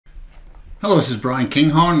Hello, this is Brian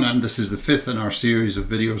Kinghorn, and this is the fifth in our series of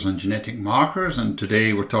videos on genetic markers, and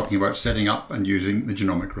today we're talking about setting up and using the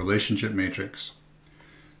genomic relationship matrix.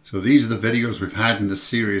 So these are the videos we've had in this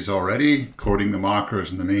series already: coding the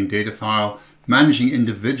markers in the main data file, managing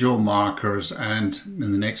individual markers, and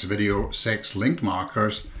in the next video, sex-linked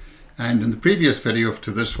markers. And in the previous video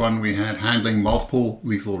to this one, we had handling multiple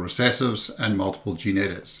lethal recessives and multiple gene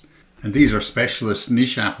edits. And these are specialist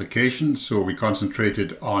niche applications, so we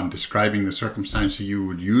concentrated on describing the circumstances you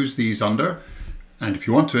would use these under. And if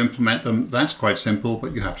you want to implement them, that's quite simple,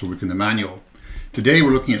 but you have to look in the manual. Today we're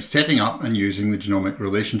looking at setting up and using the genomic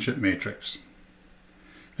relationship matrix.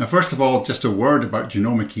 Now first of all, just a word about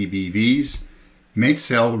genomic EBVs.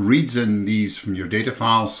 Matesel reads in these from your data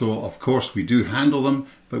file, so of course we do handle them,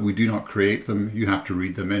 but we do not create them. You have to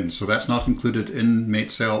read them in. So that's not included in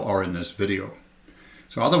Matesel or in this video.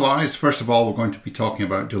 So otherwise, first of all, we're going to be talking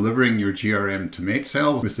about delivering your GRM to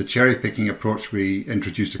Matesel with the cherry picking approach we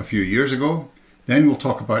introduced a few years ago. Then we'll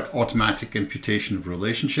talk about automatic imputation of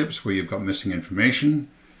relationships where you've got missing information.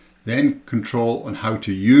 Then control on how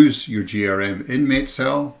to use your GRM in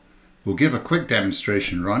Matesel. We'll give a quick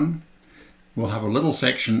demonstration run. We'll have a little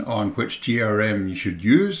section on which GRM you should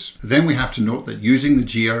use. Then we have to note that using the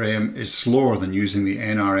GRM is slower than using the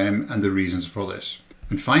NRM and the reasons for this.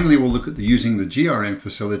 And finally, we'll look at using the GRM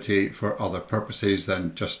facility for other purposes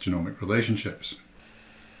than just genomic relationships.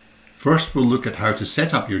 First, we'll look at how to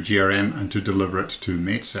set up your GRM and to deliver it to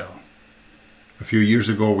Matesel. A few years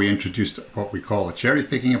ago, we introduced what we call a cherry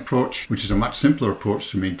picking approach, which is a much simpler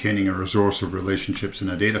approach to maintaining a resource of relationships in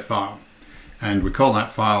a data file. And we call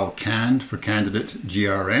that file canned for candidate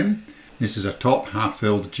GRM. This is a top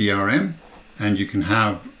half-filled GRM. And you can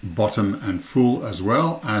have bottom and full as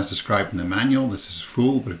well, as described in the manual. This is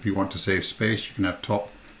full, but if you want to save space, you can have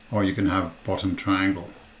top or you can have bottom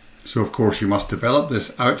triangle. So of course you must develop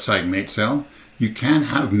this outside Matesel. You can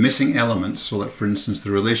have missing elements, so that for instance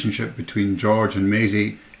the relationship between George and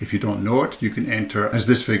Maisie, if you don't know it, you can enter as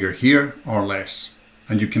this figure here or less.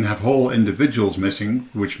 And you can have whole individuals missing,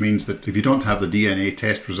 which means that if you don't have the DNA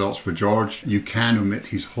test results for George, you can omit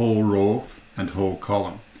his whole row and whole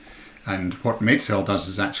column. And what Matesel does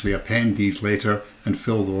is actually append these later and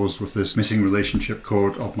fill those with this missing relationship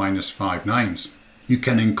code of -59s. You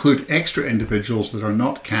can include extra individuals that are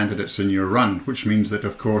not candidates in your run, which means that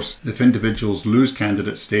of course if individuals lose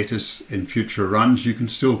candidate status in future runs, you can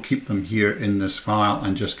still keep them here in this file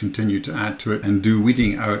and just continue to add to it and do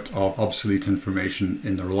weeding out of obsolete information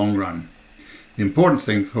in the long run. The important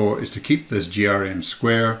thing though is to keep this GRM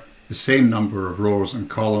square, the same number of rows and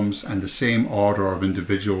columns, and the same order of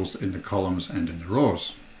individuals in the columns and in the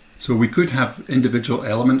rows. So we could have individual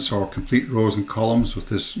elements or complete rows and columns with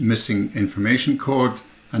this missing information code,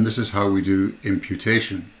 and this is how we do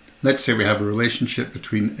imputation. Let's say we have a relationship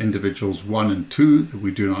between individuals 1 and 2 that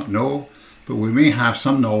we do not know, but we may have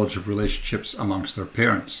some knowledge of relationships amongst their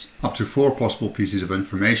parents, up to 4 possible pieces of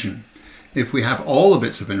information. If we have all the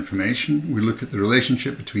bits of information, we look at the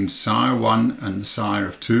relationship between sire 1 and the sire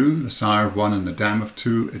of 2, the sire of 1 and the dam of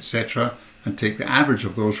 2, etc., and take the average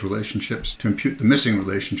of those relationships to impute the missing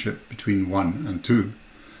relationship between 1 and 2.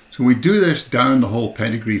 So we do this down the whole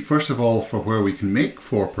pedigree, first of all for where we can make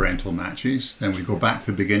 4 parental matches, then we go back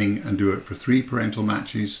to the beginning and do it for 3 parental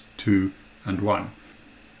matches, 2 and 1.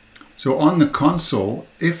 So on the console,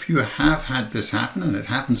 if you have had this happen, and it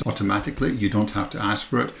happens automatically, you don't have to ask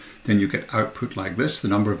for it, then you get output like this, the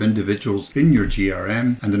number of individuals in your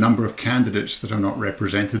GRM and the number of candidates that are not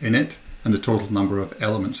represented in it and the total number of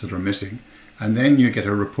elements that are missing. And then you get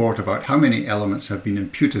a report about how many elements have been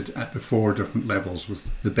imputed at the 4 different levels, with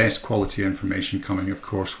the best quality information coming, of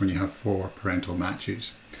course, when you have 4 parental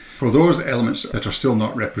matches. For those elements that are still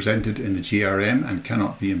not represented in the GRM and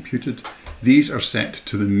cannot be imputed, these are set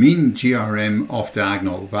to the mean GRM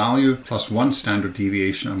off-diagonal value plus 1 standard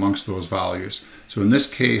deviation amongst those values. So in this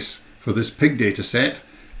case, for this pig data set,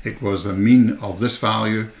 it was a mean of this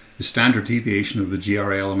value, the standard deviation of the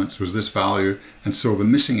GR elements was this value, and so the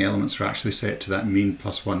missing elements are actually set to that mean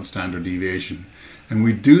plus 1 standard deviation. And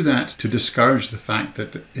we do that to discourage the fact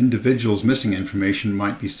that individuals missing information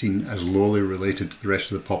might be seen as lowly related to the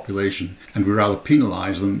rest of the population, and we rather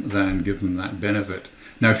penalize them than give them that benefit.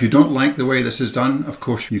 Now, if you don't like the way this is done, of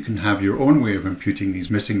course, you can have your own way of imputing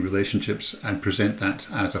these missing relationships and present that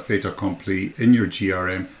as a fait accompli in your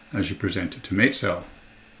GRM as you present it to Matesel.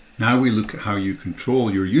 Now we look at how you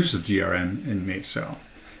control your use of GRM in Matesel.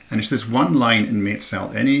 And it's this one line in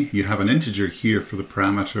Matesel any. You have an integer here for the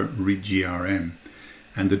parameter readGRM.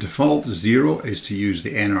 And the default 0 is to use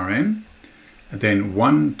the NRM. Then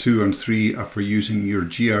 1, 2 and 3 are for using your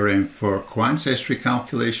GRM for coancestry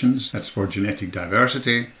calculations. That's for genetic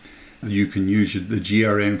diversity. you can use the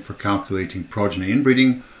GRM for calculating progeny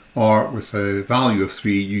inbreeding, or with a value of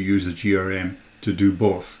 3 you use the GRM to do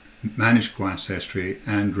both, manage coancestry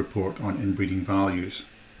and report on inbreeding values.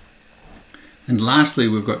 And lastly,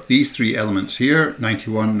 we've got these 3 elements here,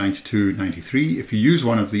 91, 92, 93. If you use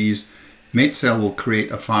one of these, Matesel will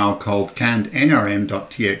create a file called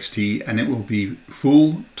cannednrm.txt, and it will be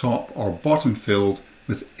full, top or bottom filled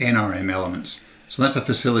with NRM elements. So that's a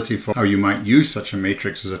facility for how you might use such a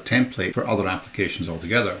matrix as a template for other applications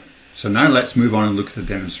altogether. So now let's move on and look at a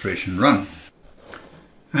demonstration run.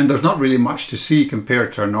 And there's not really much to see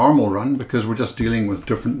compared to a normal run because we're just dealing with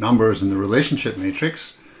different numbers in the relationship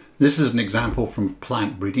matrix. This is an example from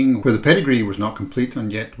plant breeding where the pedigree was not complete,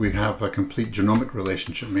 and yet we have a complete genomic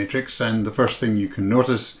relationship matrix. And the first thing you can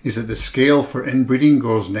notice is that the scale for inbreeding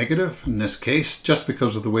goes negative in this case, just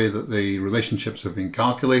because of the way that the relationships have been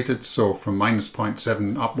calculated. So from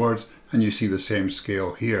 -0.7 upwards, and you see the same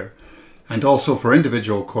scale here. And also for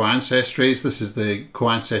individual coancestries, this is the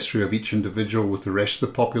coancestry of each individual with the rest of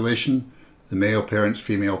the population, the male parents,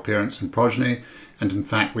 female parents and progeny. And in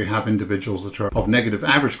fact, we have individuals that are of negative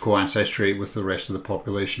average coancestry with the rest of the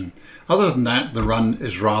population. Other than that, the run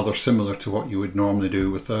is rather similar to what you would normally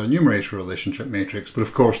do with a numerator relationship matrix, but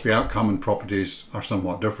of course the outcome and properties are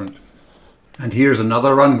somewhat different. And here's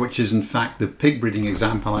another run, which is in fact the pig breeding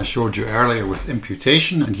example I showed you earlier with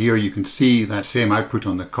imputation. And here you can see that same output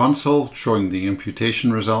on the console showing the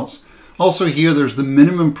imputation results. Also here there's the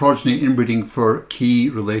minimum progeny inbreeding for key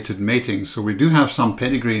related mating. So we do have some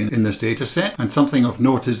pedigree in this data set, and something of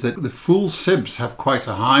note is that the full sibs have quite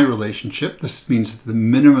a high relationship. This means that the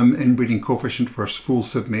minimum inbreeding coefficient for full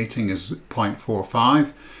sib mating is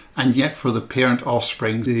 0.45, and yet for the parent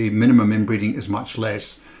offspring the minimum inbreeding is much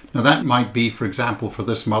less. Now that might be, for example, for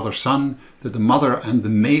this mother-son, that the mother and the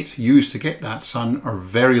mate used to get that son are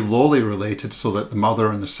very lowly related, so that the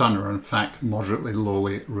mother and the son are in fact moderately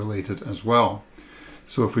lowly related as well.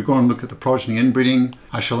 So if we go and look at the progeny inbreeding,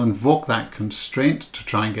 I shall invoke that constraint to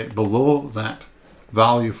try and get below that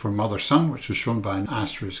value for mother-son, which is shown by an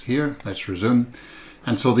asterisk here. Let's resume.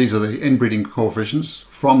 And so these are the inbreeding coefficients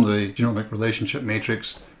from the genomic relationship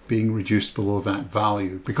matrix being reduced below that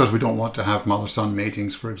value, because we don't want to have mother-son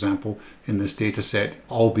matings, for example, in this data set,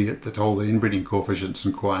 albeit that all the inbreeding coefficients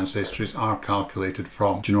and coancestries are calculated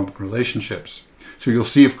from genomic relationships. So you'll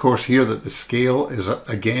see, of course, here that the scale is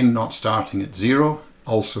again not starting at 0,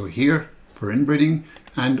 also here for inbreeding,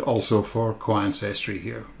 and also for coancestry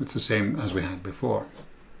here. It's the same as we had before.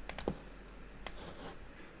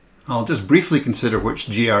 I'll just briefly consider which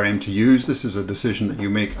GRM to use. This is a decision that you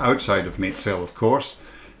make outside of Matesel, of course.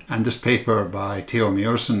 And this paper by Theo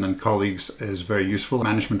Meersen and colleagues is very useful,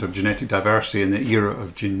 Management of Genetic Diversity in the Era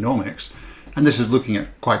of Genomics. And this is looking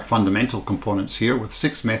at quite fundamental components here with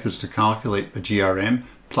 6 methods to calculate the GRM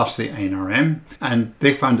plus the NRM. And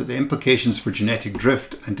they found that the implications for genetic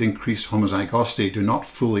drift and increased homozygosity do not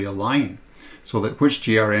fully align, so that which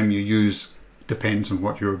GRM you use depends on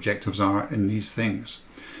what your objectives are in these things.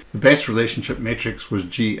 The best relationship matrix was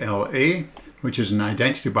GLA, which is an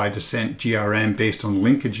identity by descent GRM based on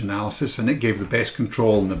linkage analysis, and it gave the best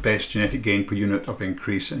control and the best genetic gain per unit of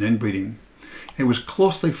increase in inbreeding. It was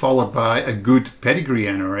closely followed by a good pedigree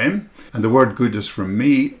NRM, and the word good is from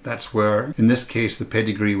me. That's where, in this case, the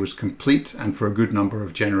pedigree was complete and for a good number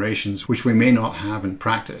of generations, which we may not have in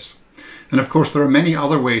practice. And of course, there are many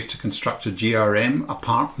other ways to construct a GRM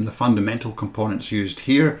apart from the fundamental components used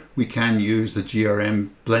here. We can use the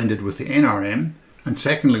GRM blended with the NRM. And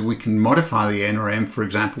secondly, we can modify the NRM, for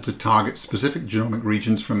example, to target specific genomic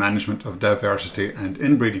regions for management of diversity and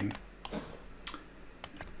inbreeding.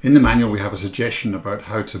 In the manual, we have a suggestion about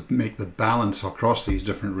how to make the balance across these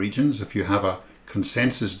different regions. If you have a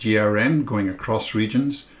consensus GRM going across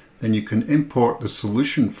regions, then you can import the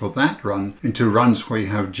solution for that run into runs where you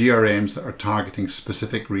have GRMs that are targeting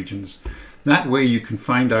specific regions. That way you can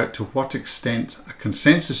find out to what extent a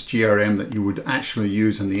consensus GRM that you would actually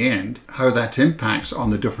use in the end, how that impacts on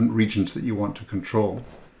the different regions that you want to control.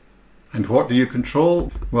 And what do you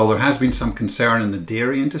control? Well, there has been some concern in the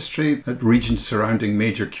dairy industry that regions surrounding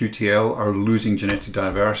major QTL are losing genetic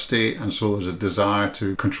diversity, and so there's a desire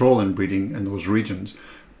to control inbreeding in those regions.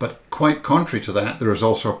 But quite contrary to that, there is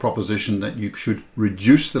also a proposition that you should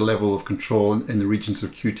reduce the level of control in the regions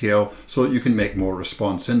of QTL so that you can make more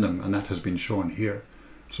response in them, and that has been shown here.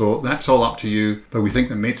 So that's all up to you, but we think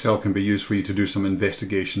that Matesel can be used for you to do some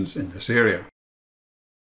investigations in this area.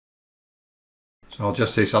 So I'll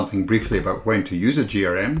just say something briefly about when to use a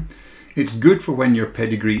GRM. It's good for when your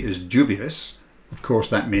pedigree is dubious, Of course,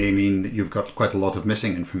 that may mean that you've got quite a lot of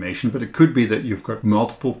missing information, but it could be that you've got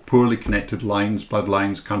multiple poorly connected lines,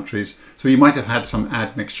 bloodlines, countries, so you might have had some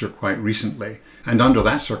admixture quite recently. And under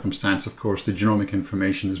that circumstance, of course, the genomic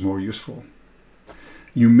information is more useful.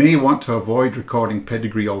 You may want to avoid recording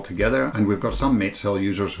pedigree altogether, and we've got some Matesel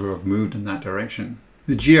users who have moved in that direction.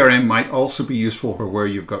 The GRM might also be useful for where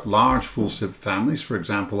you've got large full SIB families, for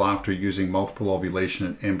example, after using multiple ovulation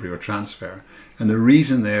and embryo transfer. And the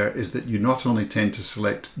reason there is that you not only tend to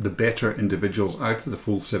select the better individuals out of the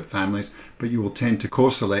full SIB families, but you will tend to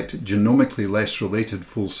co-select genomically less related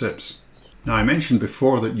full SIBs. Now, I mentioned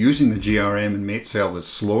before that using the GRM in Matesel is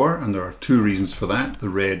slower, and there are two reasons for that, the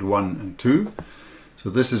red 1 and 2. So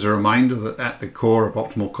this is a reminder that at the core of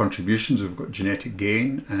optimal contributions, we've got genetic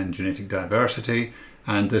gain and genetic diversity,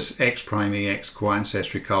 and this X prime AX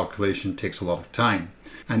co-ancestry calculation takes a lot of time.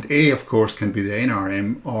 And A, of course, can be the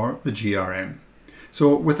NRM or the GRM.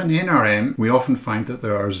 So with an NRM, we often find that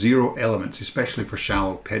there are 0 elements, especially for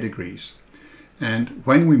shallow pedigrees. And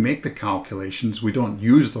when we make the calculations, we don't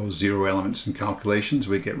use those 0 elements in calculations.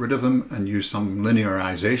 We get rid of them and use some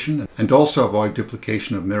linearization, and also avoid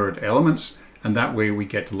duplication of mirrored elements. And that way we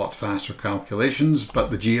get a lot faster calculations,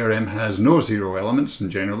 but the GRM has no 0 elements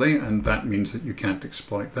generally, and that means that you can't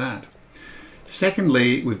exploit that.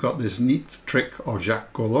 Secondly, we've got this neat trick of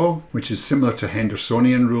Jacques-Collot, which is similar to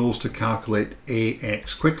Hendersonian rules to calculate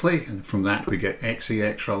AX quickly, and from that we get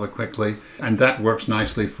XAX rather quickly, and that works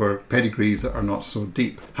nicely for pedigrees that are not so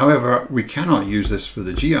deep. However, we cannot use this for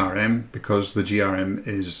the GRM because the GRM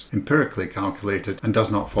is empirically calculated and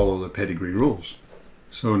does not follow the pedigree rules.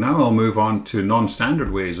 So now I'll move on to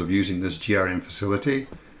non-standard ways of using this GRM facility.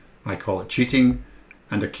 I call it cheating,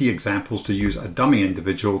 and a key example is to use a dummy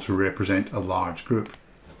individual to represent a large group.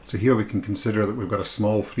 So here we can consider that we've got a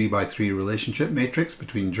small 3x3 relationship matrix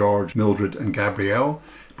between George, Mildred and Gabrielle,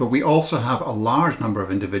 but we also have a large number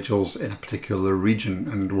of individuals in a particular region,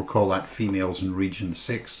 and we'll call that females in region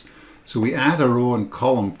 6. So we add a row and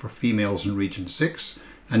column for females in region 6,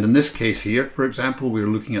 and in this case here, for example, we're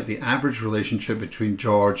looking at the average relationship between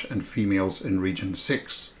George and females in region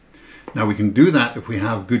 6. Now we can do that if we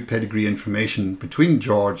have good pedigree information between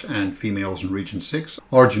George and females in region 6,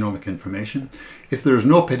 or genomic information. If there is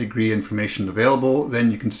no pedigree information available,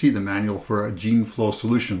 then you can see the manual for a gene flow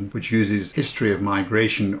solution, which uses history of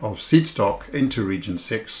migration of seed stock into region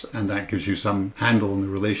 6, and that gives you some handle on the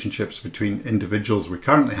relationships between individuals we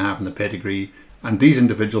currently have in the pedigree and these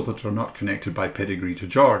individuals that are not connected by pedigree to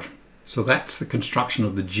George. So that's the construction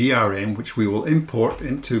of the GRM, which we will import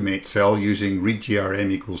into Matesel using read GRM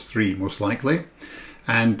equals 3 most likely.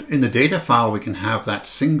 And in the data file, we can have that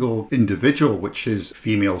single individual, which is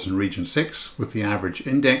females in region 6, with the average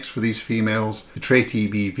index for these females, the trait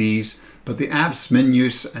EBVs, but the abs min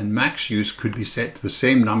use and max use could be set to the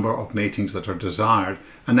same number of matings that are desired,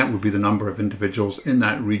 and that would be the number of individuals in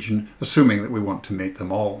that region, assuming that we want to mate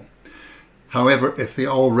them all. However, if they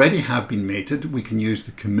already have been mated, we can use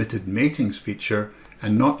the committed matings feature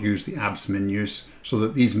and not use the abs min use, so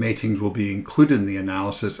that these matings will be included in the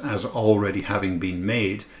analysis as already having been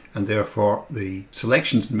made, and therefore the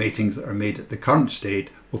selections and matings that are made at the current state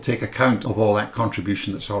will take account of all that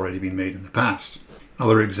contribution that's already been made in the past.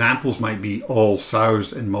 Other examples might be all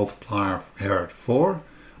sows in multiplier herd 4,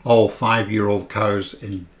 all 5-year-old cows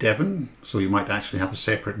in Devon, so you might actually have a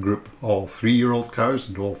separate group, all 3-year-old cows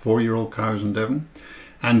and all 4-year-old cows in Devon,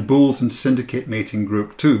 and bulls in syndicate mating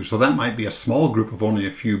group 2. So that might be a small group of only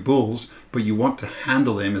a few bulls, but you want to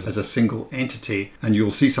handle them as a single entity, and you'll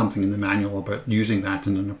see something in the manual about using that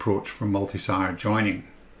in an approach for multi-sire joining.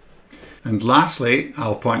 And lastly,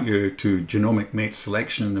 I'll point you to Genomic Mate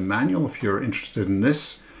Selection in the manual if you're interested in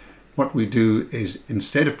this. What we do is,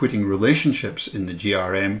 instead of putting relationships in the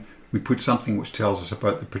GRM, we put something which tells us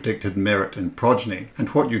about the predicted merit in progeny. And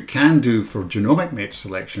what you can do for genomic mate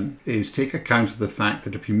selection is take account of the fact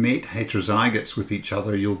that if you mate heterozygotes with each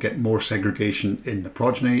other, you'll get more segregation in the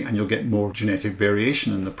progeny and you'll get more genetic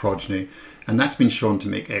variation in the progeny. And that's been shown to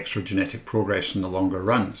make extra genetic progress in the longer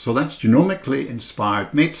run. So that's genomically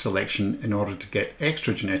inspired mate selection in order to get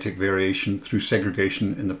extra genetic variation through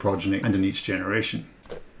segregation in the progeny and in each generation.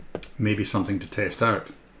 Maybe something to test out.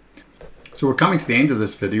 So we're coming to the end of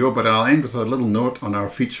this video, but I'll end with a little note on our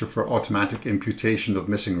feature for automatic imputation of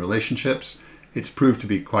missing relationships. It's proved to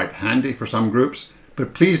be quite handy for some groups,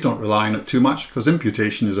 but please don't rely on it too much because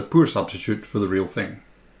imputation is a poor substitute for the real thing.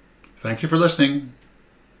 Thank you for listening.